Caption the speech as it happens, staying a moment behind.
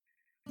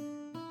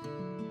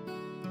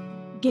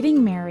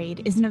Getting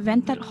married is an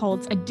event that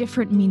holds a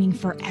different meaning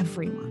for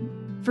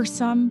everyone. For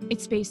some,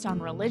 it's based on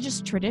religious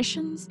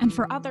traditions, and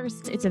for others,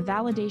 it's a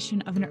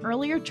validation of an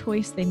earlier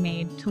choice they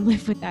made to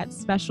live with that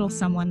special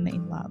someone they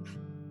love.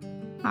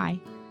 Hi,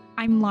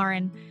 I'm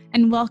Lauren,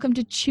 and welcome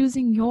to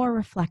Choosing Your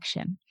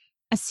Reflection,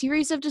 a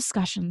series of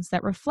discussions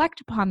that reflect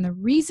upon the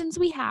reasons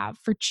we have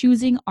for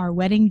choosing our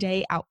wedding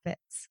day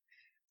outfits.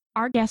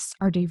 Our guests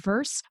are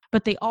diverse,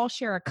 but they all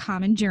share a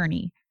common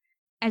journey.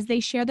 As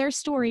they share their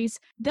stories,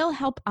 they'll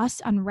help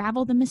us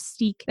unravel the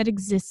mystique that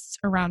exists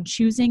around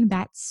choosing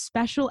that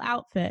special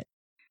outfit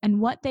and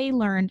what they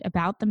learned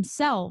about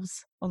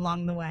themselves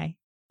along the way.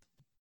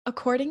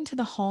 According to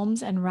the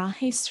Holmes and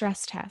Rahe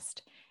stress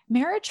test,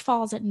 marriage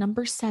falls at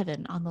number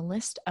 7 on the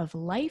list of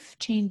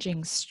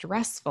life-changing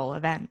stressful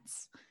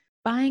events.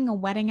 Buying a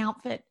wedding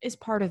outfit is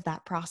part of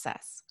that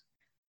process.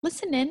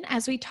 Listen in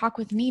as we talk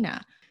with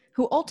Nina,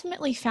 who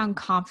ultimately found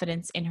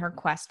confidence in her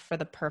quest for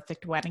the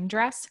perfect wedding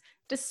dress,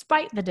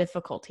 despite the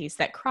difficulties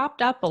that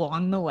cropped up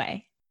along the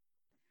way.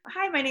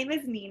 Hi, my name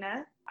is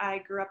Nina. I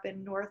grew up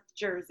in North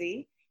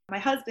Jersey. My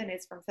husband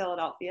is from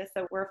Philadelphia,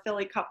 so we're a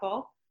Philly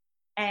couple.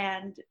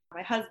 And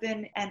my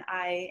husband and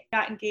I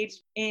got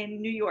engaged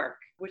in New York,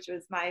 which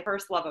was my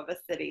first love of a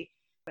city.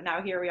 But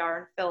now here we are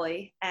in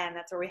Philly, and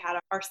that's where we had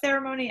our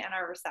ceremony and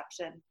our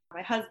reception.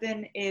 My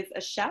husband is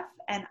a chef,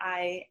 and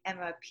I am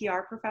a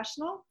PR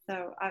professional,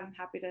 so I'm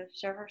happy to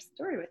share our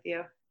story with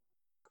you.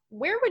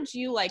 Where would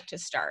you like to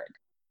start?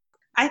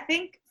 I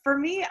think for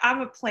me,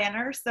 I'm a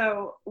planner.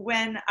 So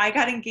when I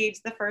got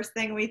engaged, the first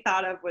thing we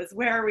thought of was,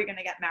 where are we going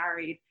to get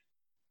married?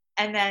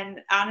 And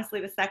then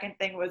honestly, the second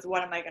thing was,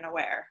 what am I going to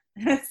wear?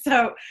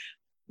 So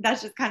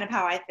that's just kind of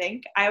how I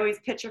think. I always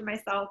pictured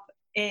myself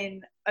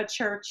in a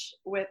church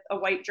with a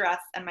white dress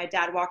and my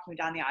dad walking me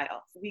down the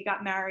aisle. We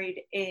got married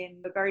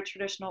in the very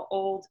traditional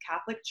old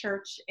Catholic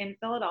church in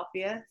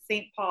Philadelphia,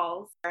 St.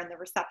 Paul's, and the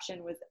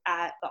reception was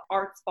at the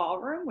Arts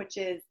Ballroom, which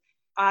is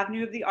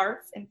Avenue of the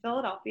Arts in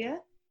Philadelphia.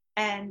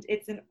 And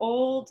it's an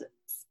old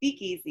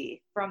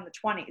speakeasy from the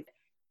 20s.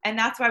 And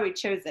that's why we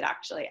chose it,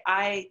 actually.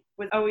 I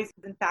was always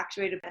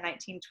infatuated with the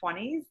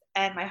 1920s,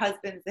 and my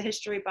husband's a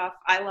history buff.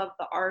 I love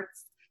the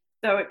arts.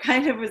 So it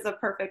kind of was a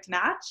perfect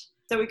match.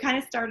 So we kind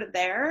of started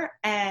there,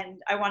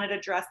 and I wanted a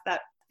dress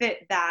that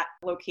fit that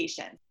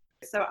location.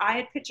 So I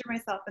had pictured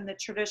myself in the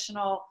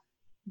traditional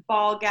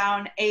ball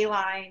gown,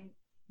 A-line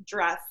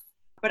dress,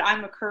 but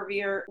I'm a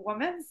curvier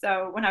woman.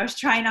 So when I was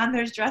trying on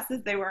those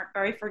dresses, they weren't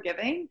very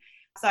forgiving.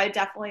 So I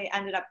definitely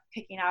ended up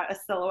picking out a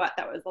silhouette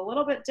that was a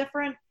little bit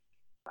different.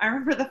 I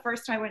remember the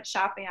first time I went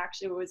shopping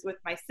actually was with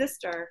my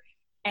sister,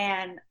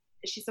 and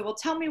she said, well,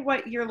 tell me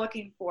what you're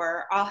looking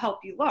for. I'll help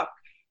you look.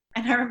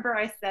 And I remember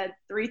I said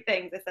 3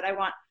 things. I said, I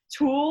want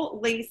tulle,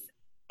 lace,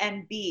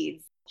 and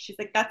beads. She's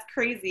like, that's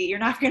crazy. You're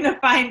not going to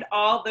find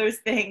all those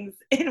things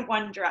in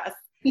one dress.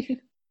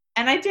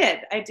 And I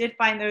did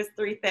find those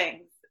 3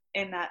 things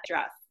in that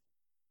dress.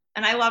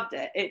 And I loved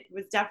it. It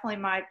was definitely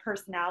my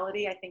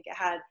personality. I think it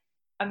had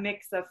a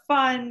mix of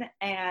fun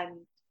and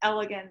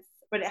elegance,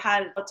 but it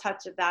had a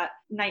touch of that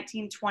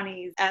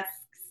 1920s-esque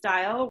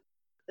style.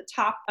 The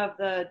top of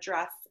the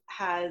dress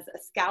has a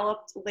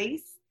scalloped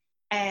lace,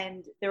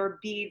 and there were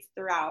beads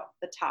throughout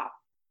the top.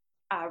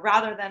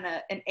 Rather than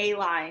an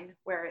A-line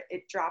where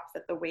it drops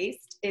at the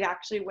waist, it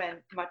actually went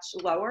much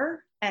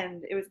lower,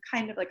 and it was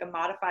kind of like a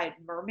modified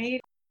mermaid,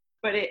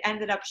 but it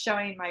ended up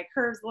showing my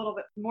curves a little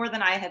bit more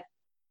than I had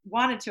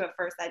wanted to at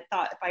first. I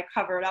thought if I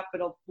cover it up,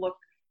 it'll look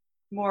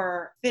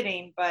more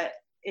fitting, but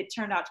it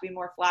turned out to be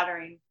more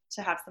flattering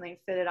to have something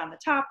fitted on the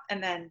top,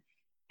 and then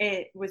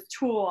it was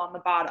tulle on the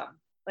bottom,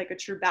 like a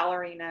true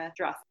ballerina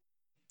dress.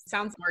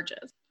 Sounds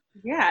gorgeous.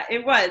 Yeah,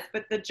 it was,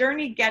 but the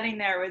journey getting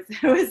there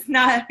was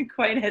not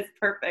quite as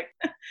perfect.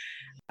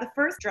 The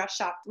first dress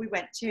shop we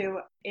went to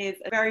is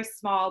a very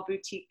small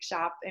boutique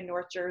shop in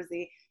North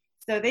Jersey,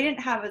 so they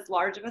didn't have as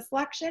large of a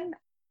selection,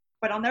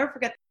 but I'll never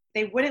forget,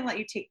 they wouldn't let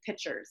you take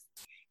pictures,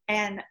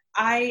 and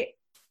I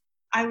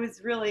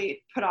was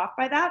really put off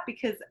by that,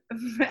 because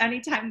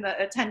anytime the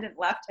attendant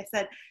left, I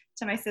said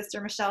to my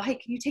sister, Michelle, hey,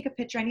 can you take a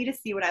picture? I need to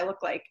see what I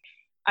look like.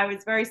 I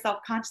was very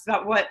self-conscious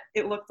about what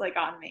it looked like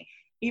on me.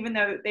 Even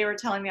though they were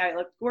telling me I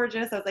looked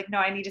gorgeous, I was like, no,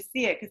 I need to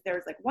see it, because there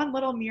was like one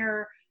little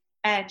mirror,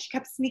 and she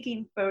kept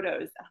sneaking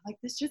photos. And I'm like,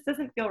 this just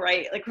doesn't feel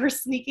right. Like, we're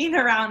sneaking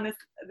around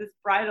this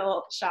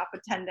bridal shop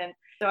attendant.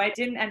 So I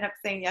didn't end up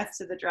saying yes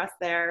to the dress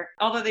there.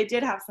 Although they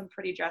did have some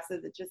pretty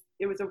dresses,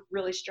 it was a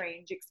really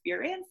strange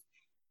experience.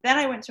 Then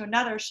I went to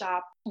another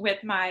shop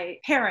with my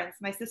parents.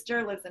 My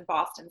sister lives in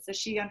Boston, so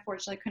she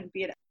unfortunately couldn't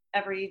be at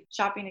every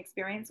shopping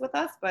experience with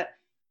us, but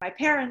my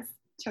parents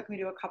took me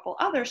to a couple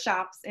other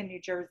shops in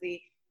New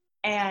Jersey,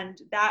 and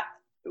that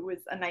was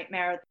a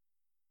nightmare.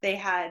 They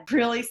had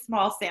really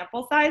small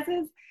sample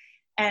sizes,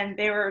 and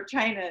they were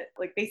trying to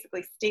like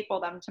basically staple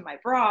them to my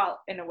bra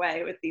in a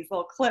way with these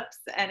little clips,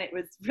 and it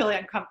was really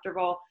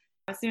uncomfortable.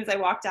 As soon as I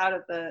walked out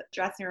of the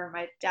dressing room,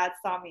 my dad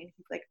saw me and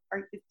he's like,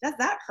 does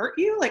that hurt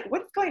you? Like,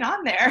 what's going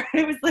on there?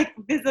 It was like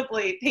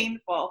visibly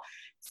painful.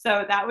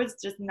 So that was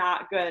just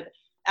not good.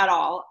 at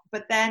all.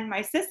 But then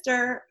my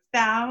sister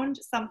found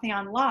something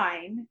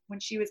online when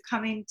she was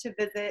coming to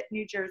visit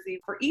New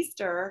Jersey for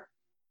Easter.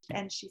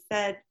 And she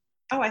said,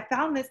 oh, I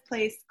found this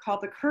place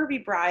called the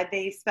Curvy Bride.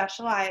 They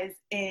specialize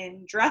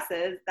in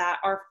dresses that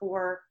are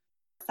for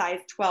size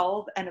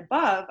 12 and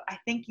above. I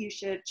think you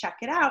should check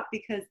it out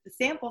because the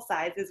sample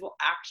sizes will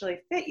actually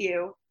fit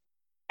you.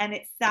 And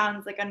it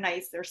sounds like a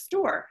nicer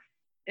store.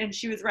 And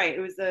she was right.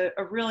 It was a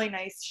really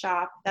nice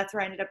shop. That's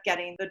where I ended up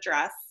getting the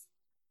dress.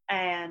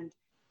 And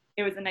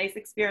it was a nice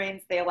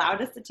experience. They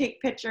allowed us to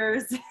take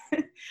pictures.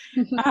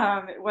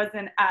 It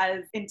wasn't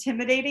as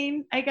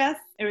intimidating, I guess.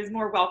 It was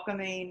more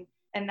welcoming.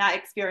 And that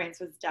experience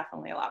was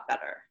definitely a lot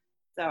better.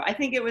 So I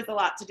think it was a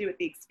lot to do with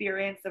the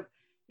experience of,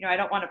 I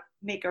don't want to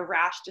make a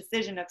rash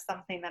decision of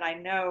something that I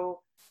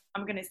know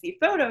I'm going to see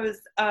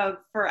photos of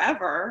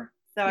forever.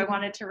 So I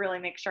wanted to really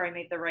make sure I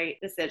made the right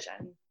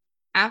decision.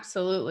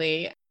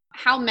 Absolutely.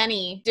 How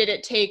many did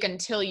it take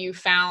until you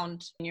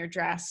found your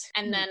dress?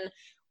 And then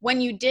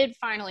when you did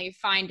finally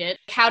find it,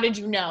 how did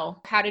you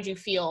know? How did you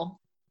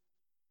feel?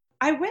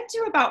 I went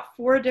to about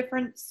 4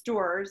 different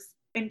stores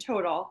in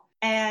total.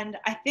 And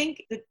I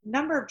think the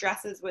number of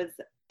dresses was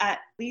at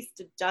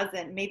least a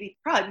dozen, maybe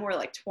probably more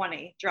like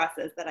 20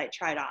 dresses that I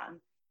tried on.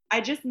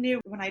 I just knew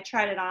when I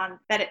tried it on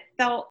that it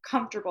felt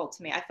comfortable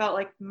to me. I felt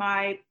like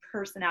my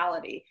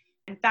personality.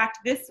 In fact,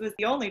 this was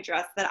the only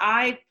dress that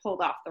I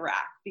pulled off the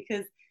rack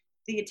because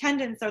the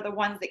attendants are the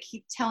ones that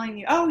keep telling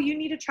you, oh, you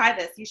need to try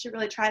this. You should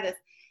really try this.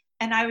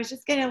 And I was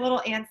just getting a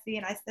little antsy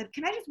and I said,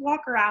 can I just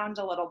walk around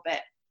a little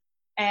bit?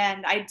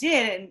 And I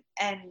did.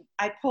 And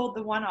I pulled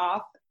the one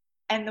off.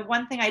 And the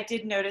one thing I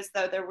did notice,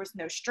 though, there was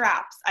no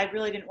straps. I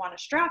really didn't want a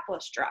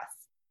strapless dress.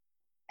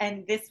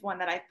 And this one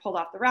that I pulled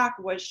off the rack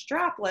was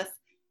strapless.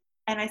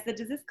 And I said,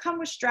 does this come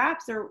with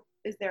straps or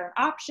is there an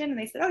option? And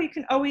they said, oh, you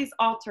can always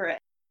alter it.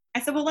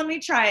 I said, well, let me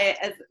try it.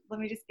 Let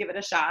me just give it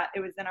a shot.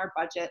 It was in our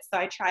budget. So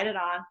I tried it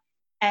on.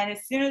 And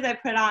as soon as I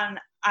put it on,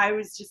 I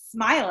was just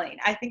smiling.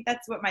 I think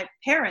that's what my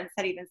parents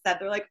had even said.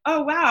 They're like,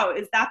 oh, wow,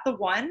 is that the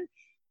one?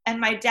 And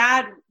my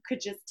dad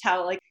could just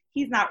tell, like,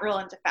 he's not real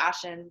into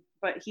fashion,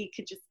 but he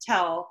could just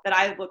tell that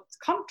I looked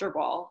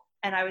comfortable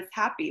and I was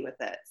happy with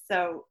it.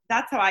 So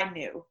that's how I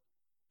knew.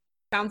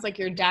 Sounds like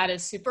your dad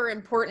is super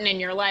important in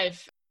your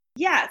life.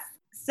 Yes.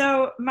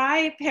 So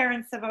my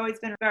parents have always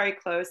been very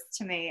close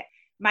to me.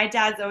 My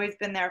dad's always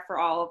been there for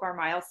all of our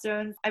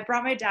milestones. I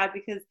brought my dad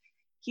because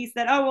he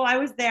said, oh, well, I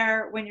was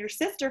there when your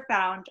sister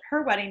found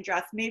her wedding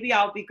dress. Maybe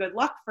I'll be good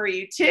luck for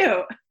you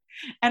too.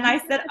 And I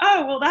said,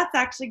 oh, well, that's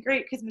actually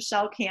great because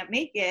Michelle can't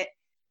make it.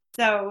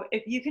 So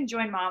if you can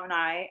join Mom and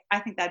I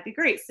think that'd be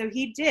great. So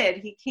he did.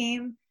 He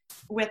came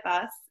with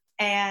us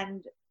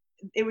and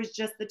it was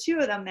just the two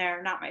of them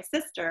there, not my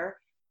sister.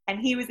 And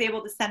he was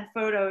able to send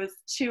photos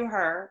to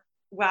her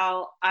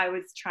while I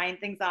was trying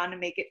things on to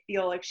make it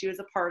feel like she was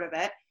a part of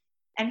it.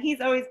 And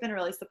he's always been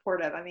really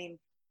supportive. I mean,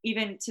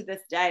 even to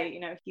this day,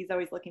 he's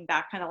always looking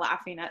back, kind of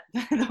laughing at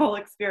the whole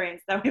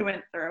experience that we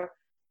went through.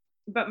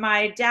 But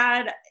my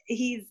dad,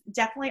 he's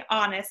definitely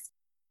honest.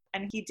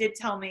 And he did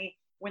tell me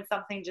when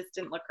something just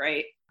didn't look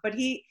right. But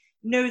he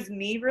knows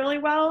me really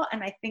well.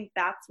 And I think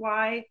that's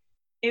why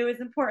it was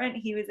important.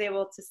 He was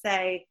able to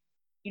say,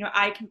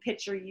 I can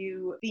picture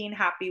you being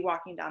happy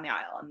walking down the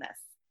aisle in this.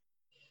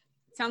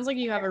 Sounds like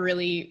you have a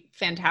really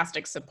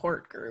fantastic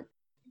support group.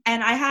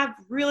 And I have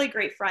really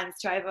great friends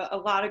too. I have a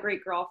lot of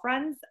great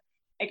girlfriends.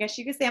 I guess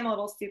you could say I'm a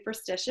little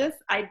superstitious.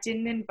 I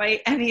didn't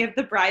invite any of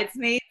the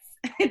bridesmaids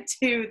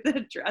to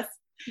the dress.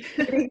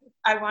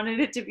 I wanted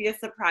it to be a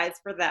surprise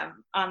for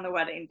them on the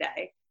wedding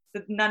day.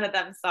 So none of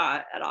them saw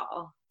it at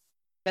all.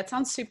 That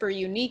sounds super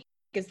unique.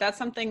 Is that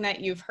something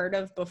that you've heard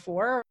of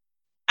before?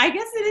 I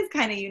guess it is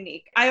kind of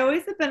unique. I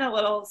always have been a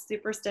little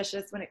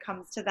superstitious when it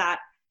comes to that.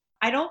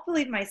 I don't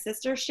believe my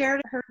sister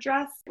shared her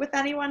dress with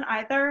anyone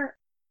either.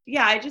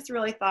 Yeah, I just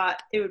really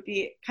thought it would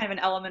be kind of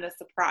an element of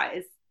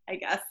surprise, I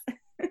guess.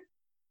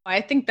 I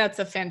think that's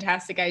a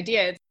fantastic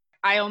idea.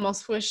 I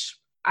almost wish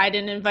I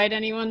didn't invite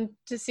anyone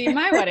to see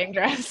my wedding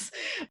dress.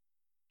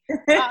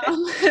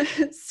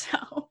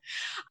 So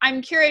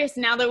I'm curious,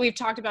 now that we've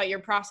talked about your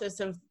process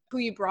of who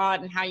you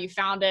brought and how you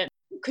found it,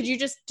 could you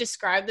just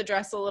describe the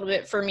dress a little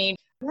bit for me?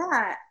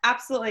 Yeah,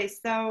 absolutely.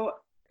 So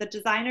the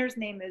designer's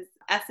name is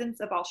Essence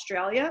of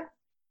Australia.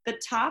 The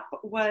top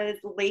was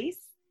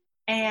lace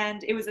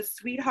and it was a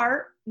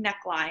sweetheart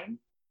neckline.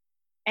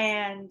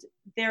 And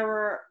there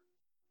were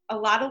a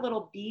lot of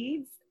little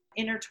beads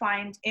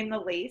intertwined in the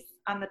lace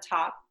on the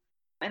top.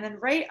 And then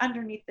right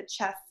underneath the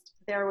chest,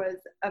 there was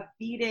a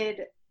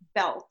beaded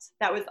belt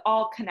that was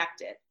all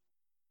connected.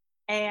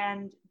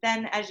 And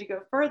then as you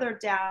go further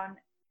down,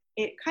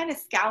 it kind of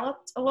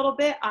scalloped a little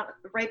bit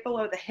right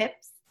below the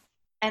hips.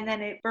 And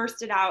then it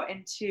bursted out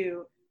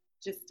into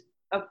just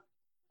a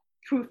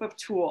proof of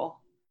tulle.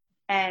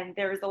 And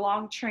there was a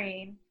long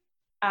train.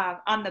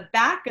 On the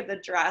back of the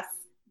dress,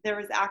 there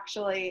was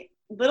actually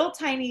little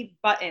tiny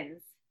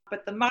buttons.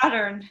 But the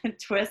modern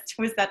twist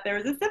was that there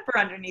was a zipper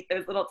underneath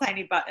those little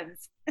tiny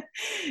buttons.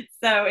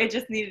 So it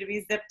just needed to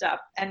be zipped up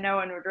and no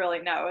one would really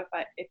know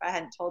if I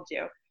hadn't told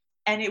you.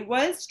 And it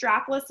was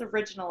strapless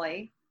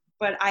originally,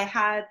 but I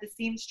had the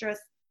seamstress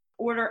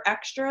order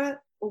extra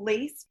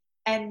lace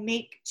and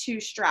make 2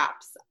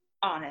 straps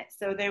on it.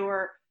 So they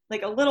were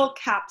like a little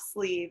cap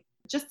sleeve,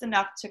 just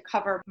enough to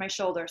cover my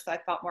shoulder so I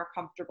felt more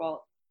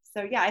comfortable.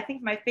 So yeah, I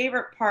think my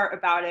favorite part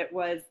about it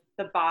was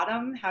the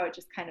bottom, how it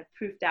just kind of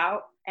poofed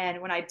out.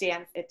 And when I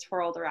danced, it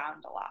twirled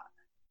around a lot.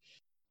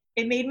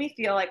 It made me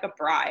feel like a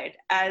bride.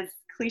 As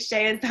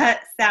cliche as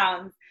that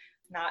sounds,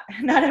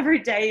 not every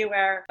day you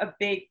wear a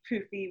big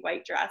poofy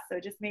white dress. So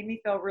it just made me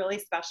feel really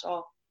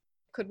special.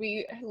 Could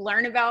we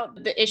learn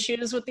about the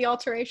issues with the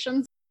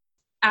alterations?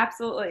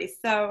 Absolutely.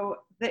 So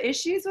the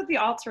issues with the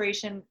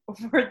alteration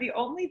were the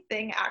only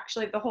thing,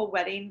 actually, the whole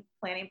wedding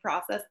planning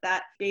process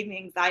that gave me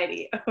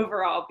anxiety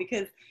overall,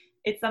 because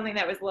it's something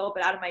that was a little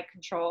bit out of my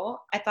control.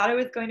 I thought it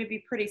was going to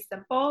be pretty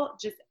simple,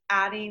 just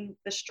adding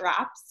the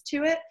straps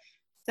to it.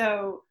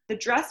 So the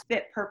dress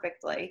fit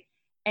perfectly.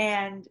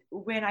 And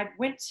when I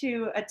went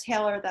to a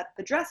tailor that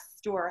the dress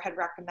store had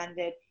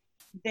recommended,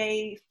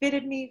 they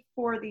fitted me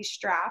for these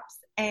straps,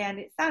 and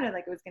it sounded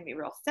like it was going to be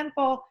real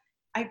simple.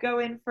 I go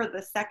in for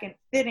the second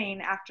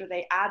fitting after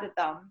they added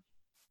them,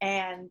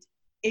 and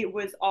it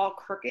was all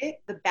crooked.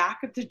 The back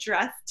of the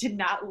dress did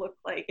not look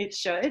like it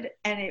should,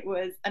 and it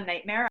was a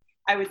nightmare.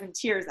 I was in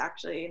tears,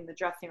 actually, in the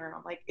dressing room.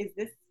 I'm like, is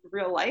this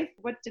real life?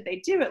 What did they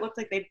do? It looked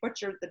like they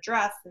butchered the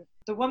dress. And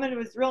the woman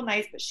was real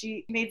nice, but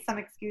she made some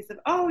excuse of,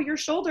 oh, your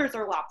shoulders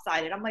are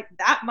lopsided. I'm like,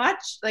 that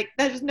much? Like,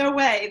 there's no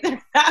way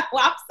they're that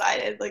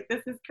lopsided. Like,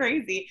 this is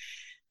crazy.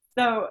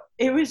 So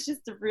it was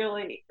just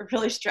really,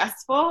 really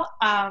stressful.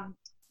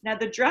 Now,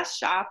 the dress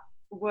shop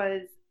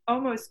was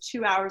almost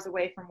 2 hours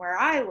away from where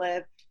I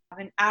live,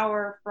 an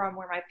hour from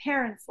where my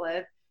parents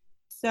live.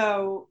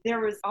 So there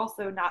was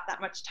also not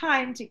that much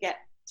time to get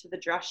to the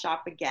dress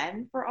shop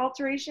again for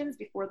alterations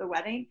before the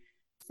wedding.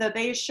 So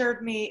they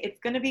assured me it's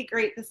going to be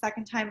great the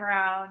second time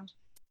around.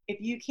 If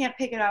you can't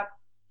pick it up,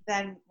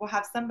 then we'll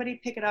have somebody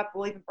pick it up.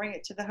 We'll even bring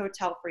it to the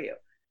hotel for you.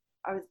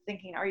 I was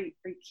thinking, are you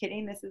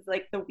kidding? This is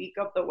like the week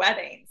of the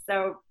wedding.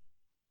 So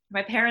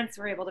my parents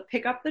were able to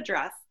pick up the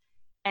dress,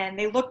 and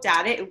they looked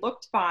at it. It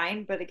looked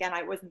fine, but again,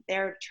 I wasn't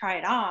there to try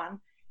it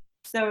on.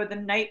 So the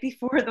night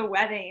before the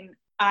wedding,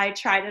 I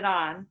tried it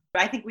on.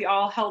 I think we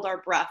all held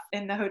our breath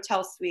in the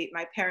hotel suite.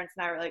 My parents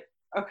and I were like,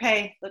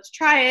 okay, let's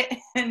try it.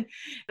 And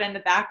then the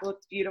back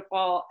looked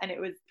beautiful, and it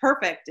was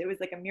perfect. It was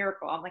like a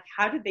miracle. I'm like,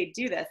 how did they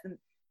do this? And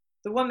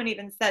the woman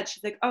even said,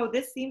 she's like, oh,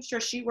 this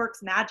seamstress, she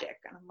works magic.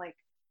 And I'm like,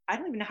 I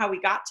don't even know how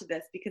we got to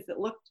this, because it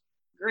looked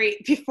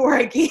great before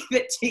I gave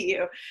it to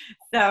you.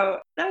 So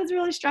that was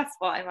really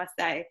stressful, I must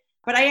say.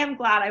 But I am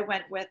glad I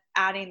went with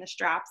adding the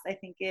straps. I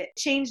think it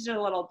changed it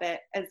a little bit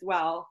as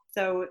well.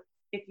 So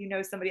if you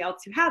know somebody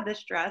else who had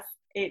this dress,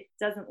 it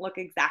doesn't look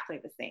exactly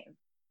the same.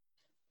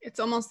 It's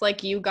almost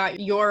like you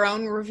got your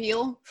own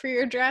reveal for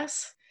your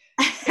dress.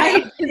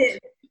 I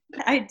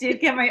did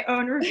get my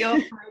own reveal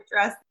for my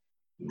dress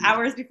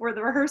hours before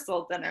the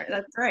rehearsal dinner.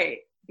 That's right.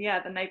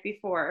 Yeah, the night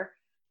before.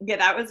 Yeah,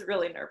 that was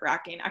really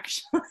nerve-wracking,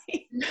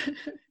 actually.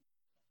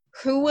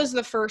 Who was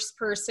the first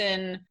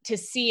person to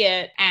see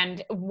it,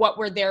 and what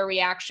were their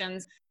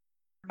reactions?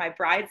 My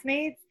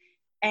bridesmaids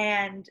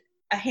and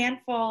a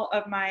handful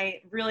of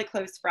my really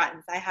close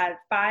friends. I had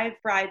 5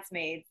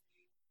 bridesmaids,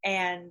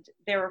 and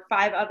there were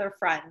 5 other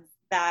friends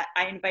that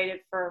I invited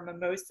for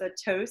mimosa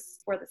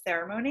toast for the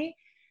ceremony.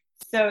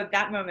 So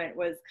that moment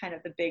was kind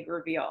of the big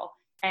reveal.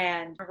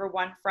 And I remember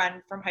one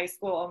friend from high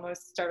school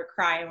almost started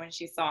crying when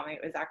she saw me.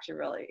 It was actually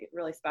really,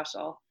 really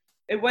special.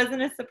 It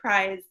wasn't a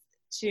surprise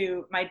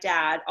to my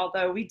dad,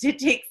 although we did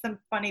take some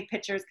funny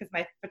pictures because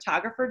my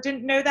photographer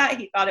didn't know that.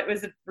 He thought it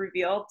was a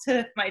reveal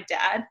to my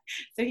dad.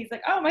 So he's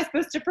like, oh, am I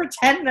supposed to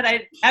pretend that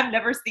I have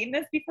never seen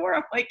this before?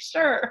 I'm like,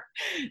 sure.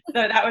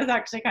 So that was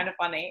actually kind of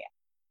funny.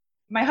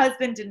 My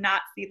husband did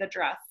not see the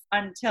dress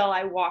until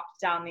I walked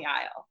down the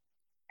aisle.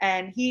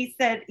 And he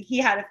said he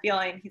had a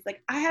feeling, he's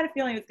like, I had a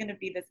feeling it was going to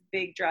be this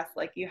big dress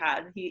like you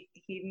had. He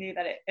knew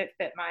that it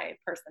fit my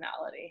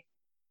personality.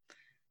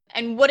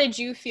 And what did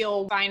you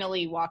feel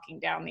finally walking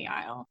down the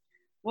aisle?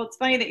 Well, it's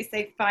funny that you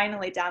say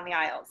finally down the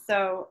aisle.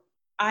 So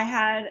I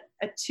had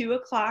a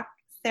 2:00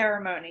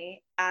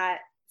 ceremony at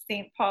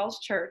St. Paul's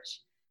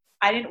Church.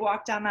 I didn't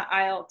walk down the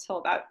aisle till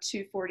about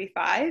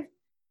 2:45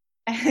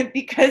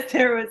 because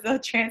there was a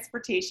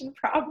transportation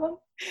problem.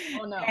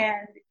 Oh, no.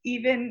 And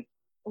even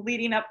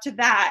leading up to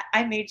that,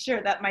 I made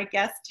sure that my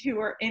guests who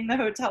were in the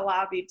hotel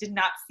lobby did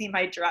not see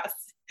my dress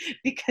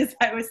because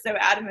I was so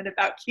adamant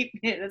about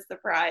keeping it a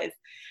surprise.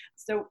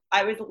 So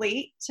I was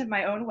late to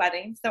my own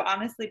wedding. So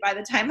honestly, by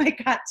the time I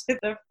got to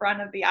the front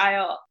of the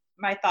aisle,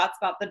 my thoughts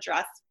about the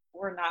dress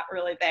were not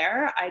really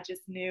there. I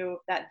just knew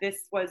that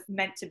this was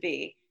meant to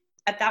be.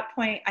 At that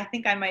point, I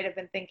think I might have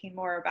been thinking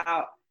more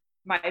about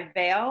my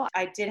veil.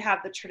 I did have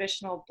the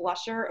traditional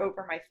blusher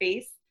over my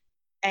face,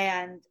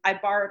 and I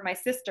borrowed my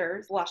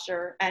sister's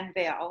blusher and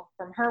veil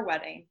from her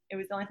wedding. It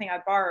was the only thing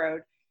I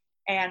borrowed.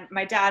 And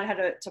my dad had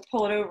to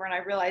pull it over, and I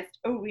realized,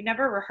 oh, we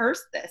never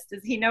rehearsed this.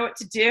 Does he know what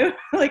to do?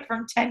 Like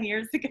from 10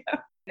 years ago.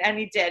 And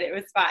he did. It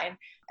was fine.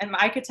 And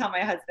I could tell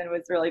my husband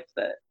was really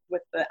pleased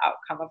with the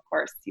outcome, of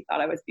course. He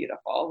thought I was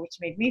beautiful, which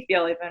made me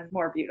feel even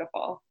more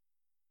beautiful.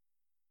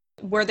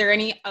 Were there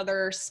any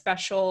other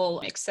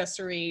special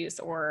accessories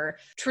or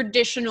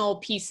traditional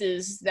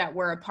pieces that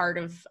were a part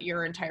of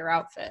your entire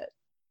outfit?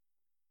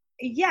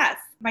 Yes,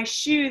 my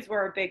shoes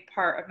were a big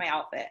part of my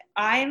outfit.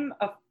 I'm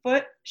a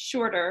foot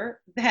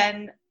shorter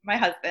than my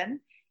husband.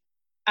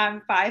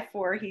 I'm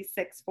 5'4", he's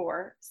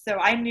 6'4". So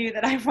I knew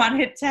that I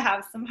wanted to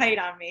have some height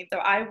on me. So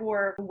I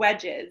wore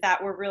wedges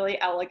that were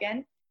really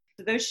elegant.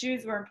 So those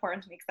shoes were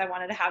important to me because I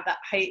wanted to have that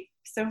height.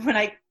 So when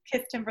I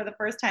kissed him for the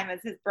first time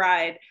as his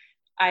bride,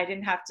 I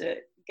didn't have to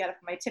get up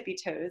my tippy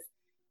toes.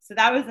 So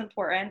that was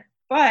important.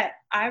 But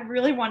I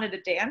really wanted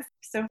to dance.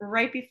 So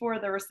right before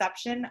the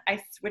reception,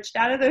 I switched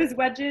out of those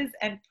wedges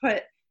and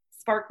put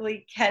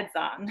sparkly Keds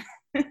on.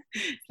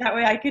 That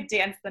way I could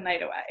dance the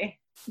night away.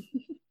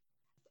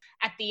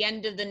 At the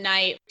end of the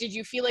night, did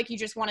you feel like you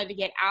just wanted to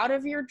get out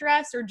of your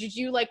dress, or did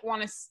you like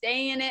want to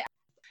stay in it?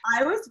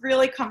 I was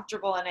really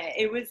comfortable in it.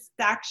 It was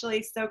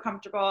actually so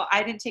comfortable.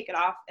 I didn't take it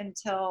off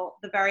until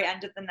the very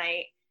end of the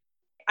night.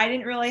 I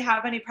didn't really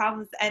have any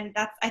problems. And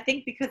that's, I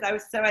think, because I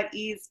was so at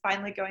ease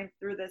finally going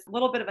through this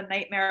little bit of a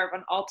nightmare of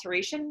an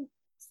alteration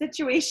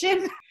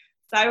situation.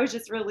 So I was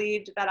just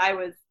relieved that I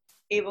was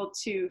able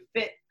to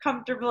fit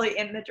comfortably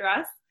in the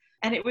dress,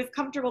 and it was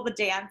comfortable to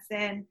dance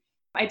in.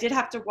 I did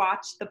have to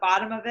watch the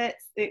bottom of it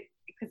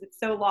because it's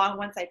so long.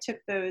 Once I took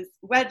those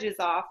wedges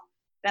off,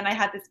 then I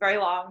had this very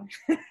long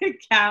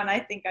gown. I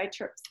think I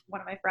tripped one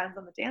of my friends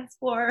on the dance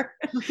floor,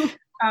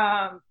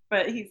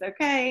 but he's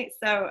okay.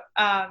 So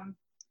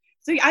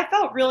I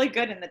felt really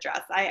good in the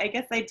dress. I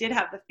guess I did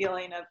have the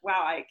feeling of,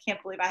 wow, I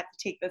can't believe I have to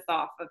take this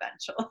off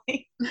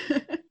eventually.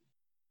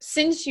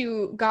 Since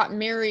you got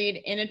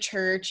married in a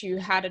church, you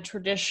had a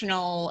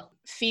traditional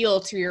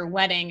feel to your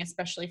wedding,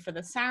 especially for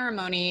the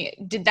ceremony.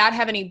 Did that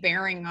have any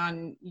bearing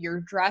on your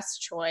dress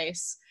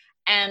choice?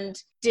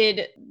 And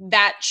did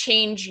that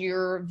change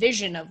your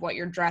vision of what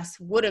your dress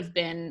would have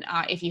been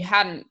if you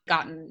hadn't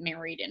gotten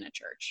married in a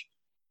church?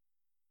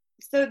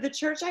 So the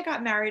church I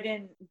got married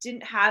in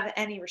didn't have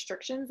any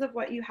restrictions of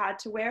what you had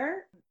to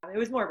wear. It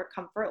was more of a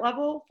comfort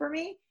level for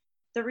me.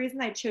 The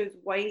reason I chose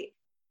white,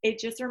 it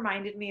just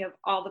reminded me of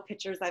all the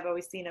pictures I've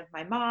always seen of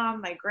my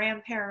mom, my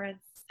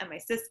grandparents, and my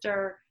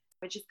sister.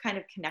 It just kind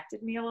of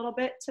connected me a little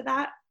bit to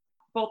that.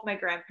 Both my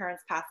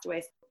grandparents passed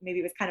away, so maybe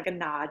it was kind of a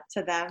nod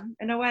to them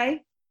in a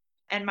way.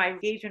 And my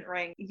engagement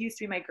ring used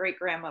to be my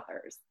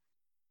great-grandmother's.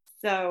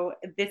 So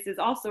this is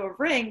also a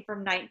ring from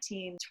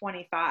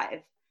 1925.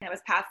 It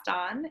was passed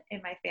on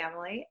in my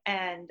family,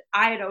 and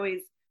I had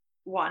always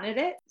wanted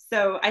it.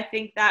 So I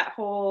think that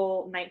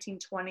whole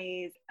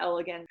 1920s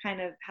elegant kind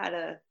of had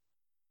a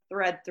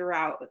thread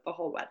throughout with the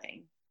whole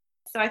wedding.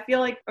 So I feel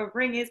like a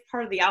ring is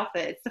part of the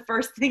outfit. It's the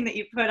first thing that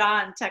you put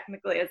on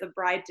technically as a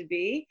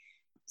bride-to-be.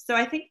 So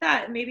I think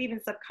that maybe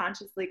even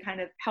subconsciously kind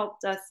of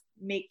helped us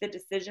make the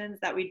decisions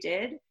that we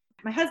did.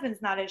 My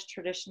husband's not as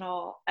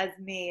traditional as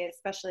me,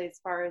 especially as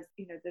far as,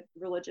 the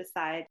religious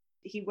side.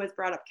 He was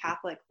brought up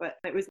Catholic, but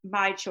it was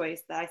my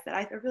choice that I said,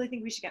 I really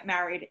think we should get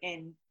married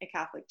in a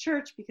Catholic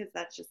church because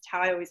that's just how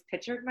I always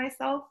pictured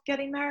myself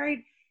getting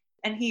married.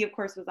 And he, of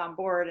course, was on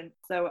board. And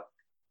so,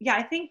 yeah,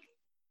 I think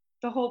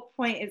the whole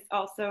point is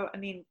also,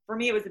 for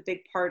me, it was a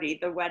big party.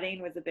 The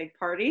wedding was a big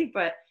party,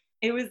 but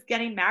it was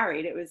getting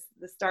married. It was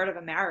the start of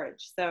a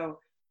marriage. So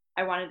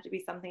I wanted it to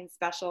be something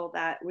special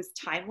that was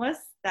timeless,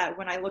 that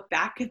when I look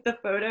back at the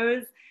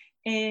photos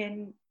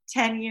in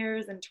 10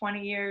 years and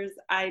 20 years,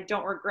 I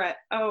don't regret,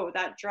 oh,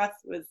 that dress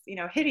was,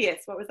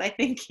 hideous. What was I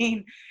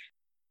thinking?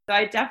 So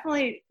I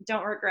definitely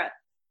don't regret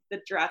the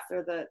dress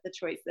or the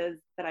choices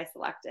that I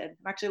selected.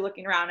 I'm actually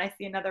looking around. I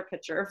see another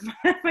picture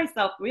of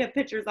myself. We have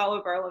pictures all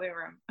over our living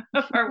room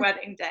of our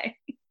wedding day.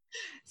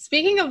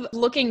 Speaking of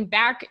looking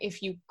back,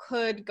 if you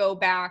could go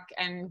back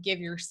and give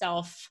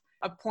yourself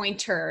a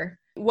pointer,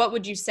 what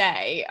would you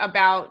say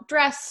about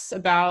dress,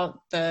 about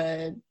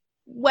the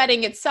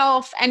wedding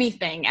itself,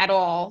 anything at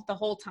all, the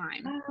whole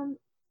time?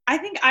 I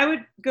think I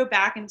would go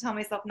back and tell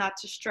myself not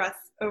to stress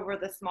over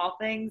the small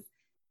things.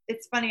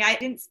 It's funny, I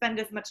didn't spend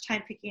as much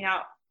time picking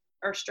out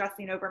or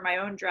stressing over my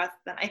own dress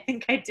than I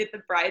think I did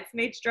the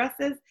bridesmaids'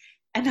 dresses.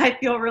 And I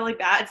feel really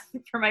bad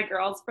for my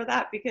girls for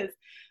that because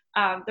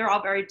they're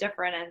all very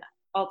different, and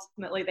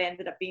ultimately they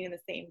ended up being in the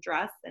same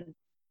dress. And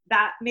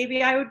that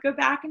maybe I would go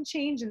back and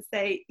change and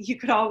say, you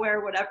could all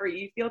wear whatever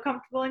you feel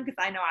comfortable in, because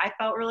I know I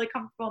felt really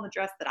comfortable in the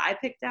dress that I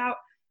picked out.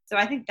 So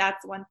I think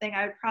that's one thing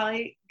I would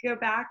probably go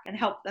back and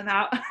help them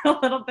out a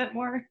little bit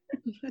more.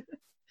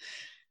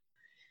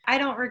 I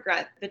don't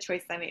regret the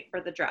choice I made for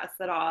the dress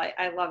at all.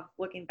 I love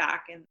looking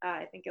back, and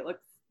I think it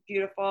looks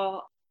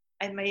beautiful.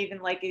 I might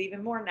even like it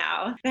even more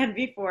now than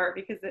before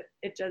because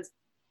it just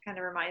kind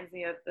of reminds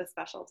me of the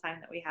special time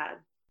that we had.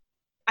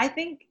 I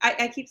think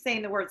I keep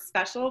saying the word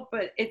special,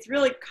 but it's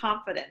really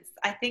confidence.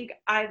 I think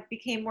I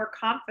became more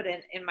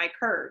confident in my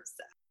curves.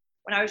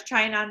 When I was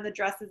trying on the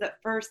dresses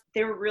at first,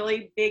 they were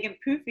really big and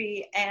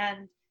poofy,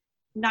 and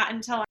not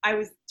until I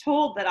was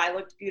told that I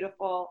looked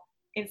beautiful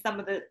in some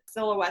of the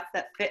silhouettes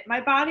that fit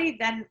my body,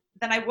 then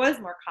I was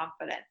more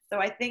confident. So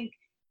I think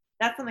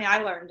that's something I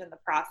learned in the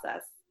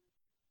process,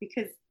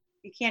 because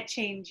you can't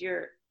change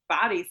your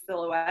body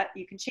silhouette.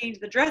 You can change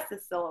the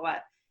dress's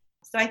silhouette.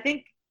 So I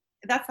think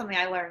that's something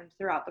I learned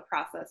throughout the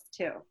process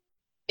too.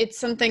 It's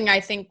something I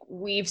think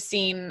we've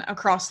seen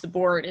across the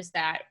board, is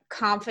that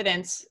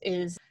confidence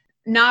is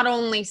not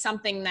only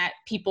something that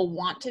people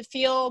want to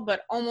feel,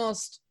 but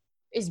almost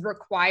is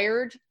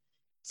required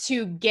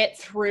to get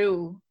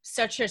through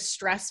such a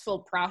stressful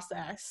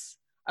process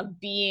of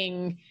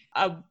being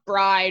a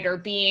bride or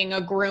being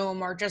a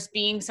groom or just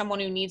being someone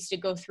who needs to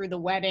go through the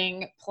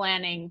wedding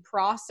planning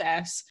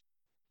process.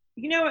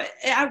 You know,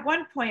 at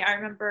one point I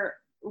remember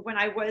when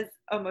I was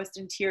almost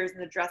in tears in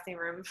the dressing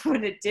room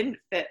when it didn't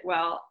fit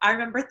well, I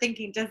remember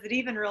thinking, does it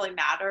even really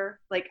matter?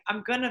 Like,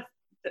 they're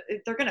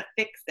going to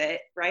fix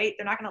it, right?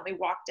 They're not going to let me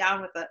walk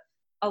down with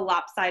a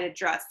lopsided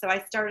dress. So I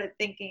started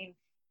thinking,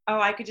 oh,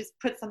 I could just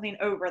put something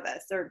over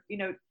this, or, you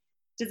know,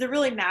 does it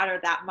really matter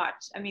that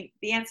much? I mean,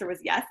 the answer was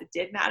yes, it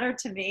did matter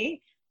to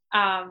me.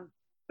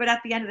 But at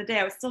the end of the day,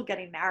 I was still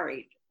getting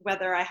married,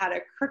 whether I had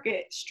a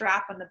crooked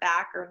strap on the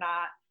back or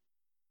not.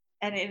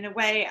 And in a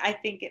way, I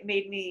think it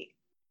made me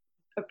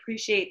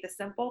appreciate the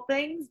simple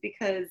things,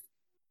 because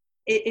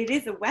it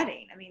is a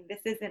wedding. I mean,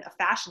 this isn't a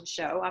fashion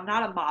show. I'm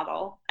not a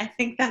model. I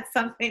think that's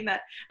something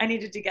that I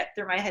needed to get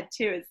through my head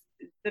too, is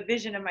the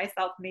vision of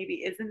myself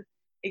maybe isn't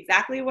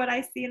exactly what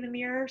I see in the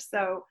mirror.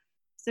 So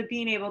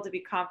being able to be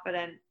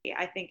confident,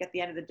 I think at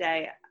the end of the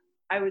day,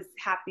 I was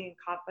happy and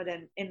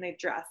confident in the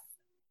dress.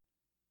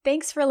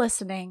 Thanks for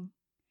listening.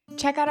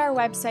 Check out our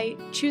website,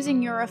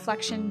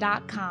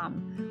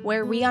 choosingyourreflection.com,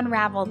 where we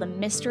unravel the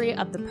mystery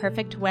of the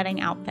perfect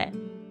wedding outfit.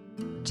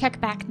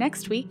 Check back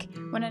next week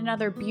when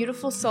another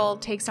beautiful soul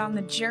takes on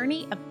the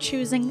journey of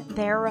choosing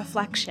their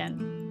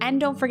reflection. And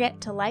don't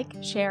forget to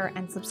like, share,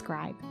 and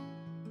subscribe.